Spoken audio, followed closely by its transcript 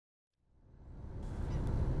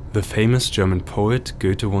The famous German poet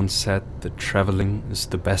Goethe once said that traveling is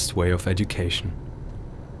the best way of education.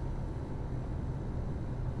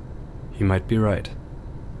 He might be right.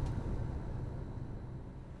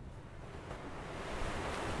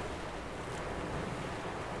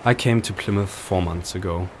 I came to Plymouth 4 months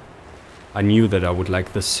ago. I knew that I would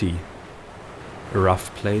like the sea. A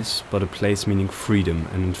rough place, but a place meaning freedom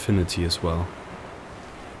and infinity as well.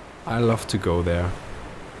 I love to go there,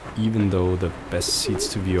 even though the best seats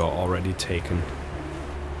to view are already taken.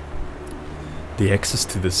 The access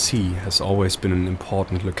to the sea has always been an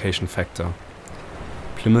important location factor.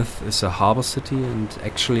 Plymouth is a harbour city and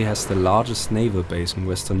actually has the largest naval base in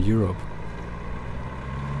Western Europe.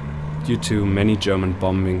 Due to many German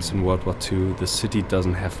bombings in World War II, the city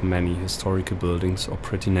doesn't have many historical buildings or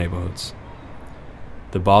pretty neighborhoods.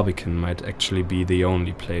 The Barbican might actually be the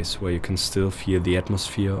only place where you can still feel the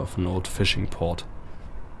atmosphere of an old fishing port.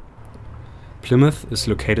 Plymouth is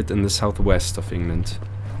located in the southwest of England,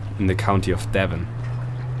 in the county of Devon.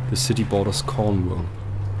 The city borders Cornwall,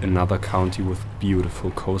 another county with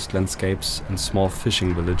beautiful coast landscapes and small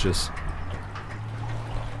fishing villages.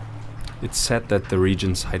 It's said that the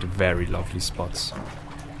regions hide very lovely spots.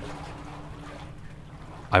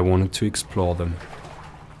 I wanted to explore them.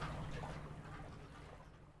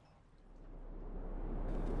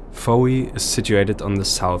 Fowey is situated on the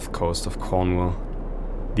south coast of Cornwall.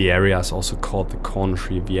 The area is also called the Cornish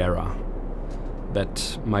Riviera.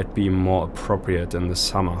 That might be more appropriate in the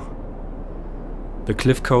summer. The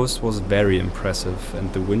cliff coast was very impressive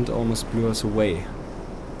and the wind almost blew us away.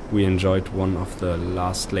 We enjoyed one of the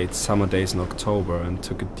last late summer days in October and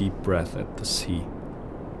took a deep breath at the sea.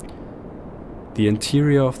 The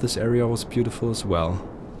interior of this area was beautiful as well.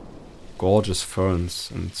 Gorgeous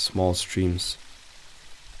ferns and small streams.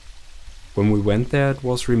 When we went there, it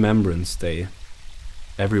was Remembrance Day.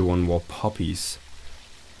 Everyone wore poppies,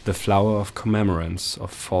 the flower of commemorance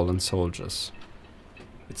of fallen soldiers.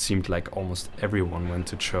 It seemed like almost everyone went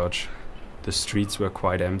to church. The streets were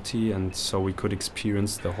quite empty, and so we could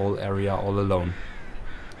experience the whole area all alone.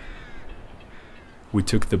 We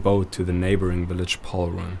took the boat to the neighboring village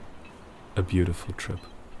Polruan. A beautiful trip.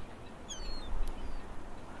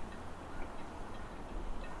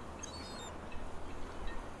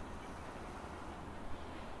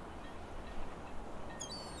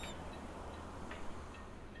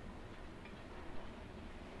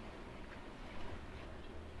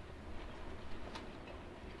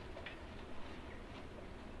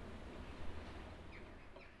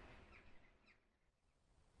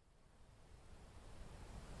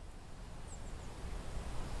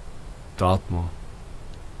 Dartmoor,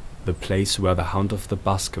 the place where the Hound of the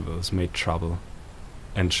Baskervilles made trouble,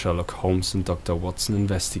 and Sherlock Holmes and Dr. Watson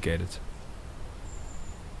investigated.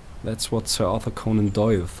 That's what Sir Arthur Conan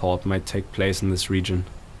Doyle thought might take place in this region.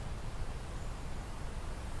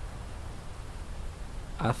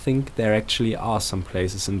 I think there actually are some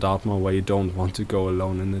places in Dartmoor where you don't want to go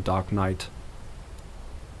alone in the dark night.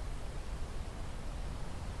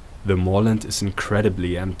 The moorland is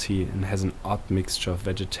incredibly empty and has an odd mixture of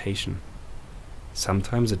vegetation.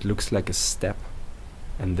 Sometimes it looks like a steppe,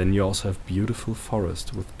 and then you also have beautiful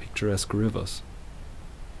forest with picturesque rivers.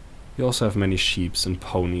 You also have many sheep and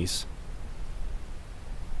ponies.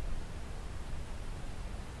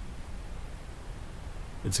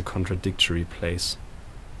 It's a contradictory place.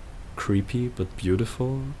 Creepy but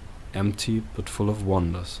beautiful, empty but full of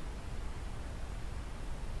wonders.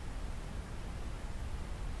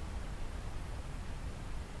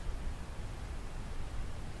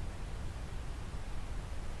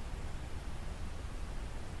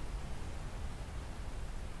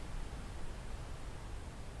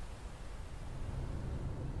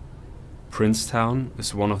 Princetown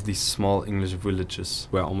is one of these small English villages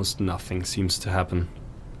where almost nothing seems to happen.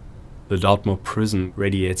 The Dartmoor prison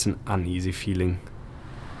radiates an uneasy feeling.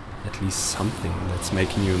 At least something that's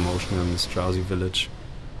making you emotional in this drowsy village.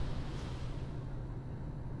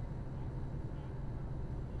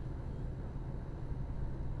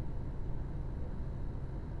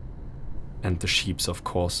 And the sheeps, of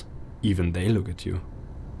course, even they look at you.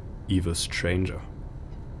 Evil stranger.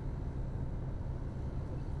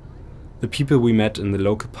 The people we met in the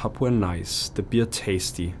local pub were nice, the beer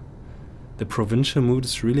tasty. The provincial mood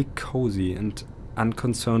is really cozy and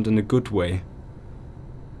unconcerned in a good way.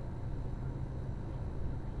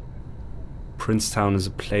 Princetown is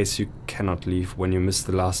a place you cannot leave when you miss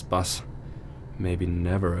the last bus. Maybe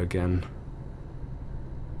never again.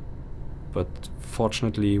 But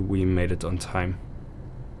fortunately we made it on time.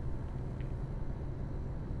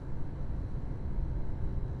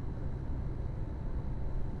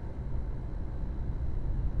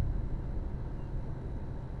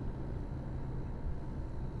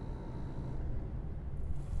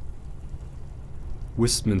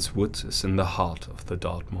 Wistman's Wood is in the heart of the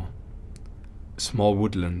Dartmoor. A small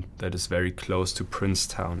woodland that is very close to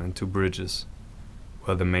Princetown and to bridges,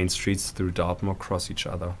 where the main streets through Dartmoor cross each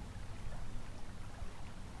other.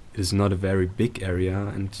 It is not a very big area,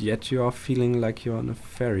 and yet you are feeling like you're in a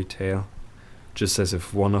fairy tale, just as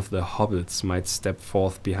if one of the hobbits might step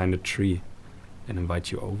forth behind a tree and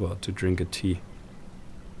invite you over to drink a tea.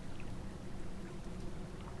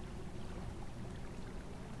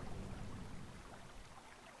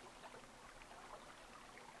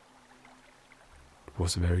 It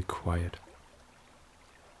was very quiet.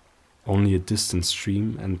 Only a distant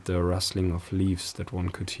stream and the rustling of leaves that one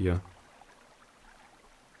could hear.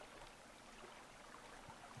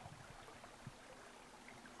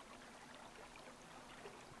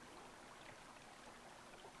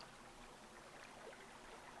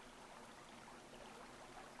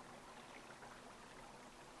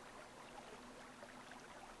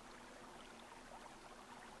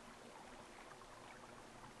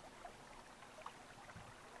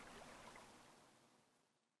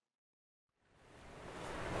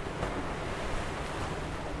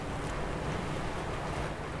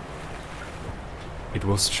 It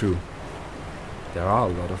was true. There are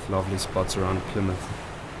a lot of lovely spots around Plymouth.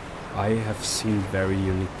 I have seen very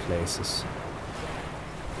unique places.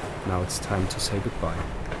 Now it's time to say goodbye.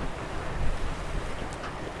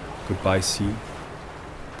 Goodbye sea.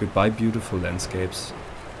 Goodbye beautiful landscapes.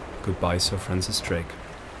 Goodbye Sir Francis Drake.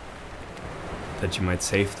 That you might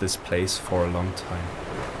save this place for a long time.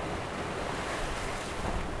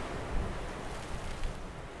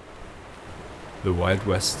 The Wild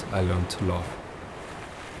West I learned to love.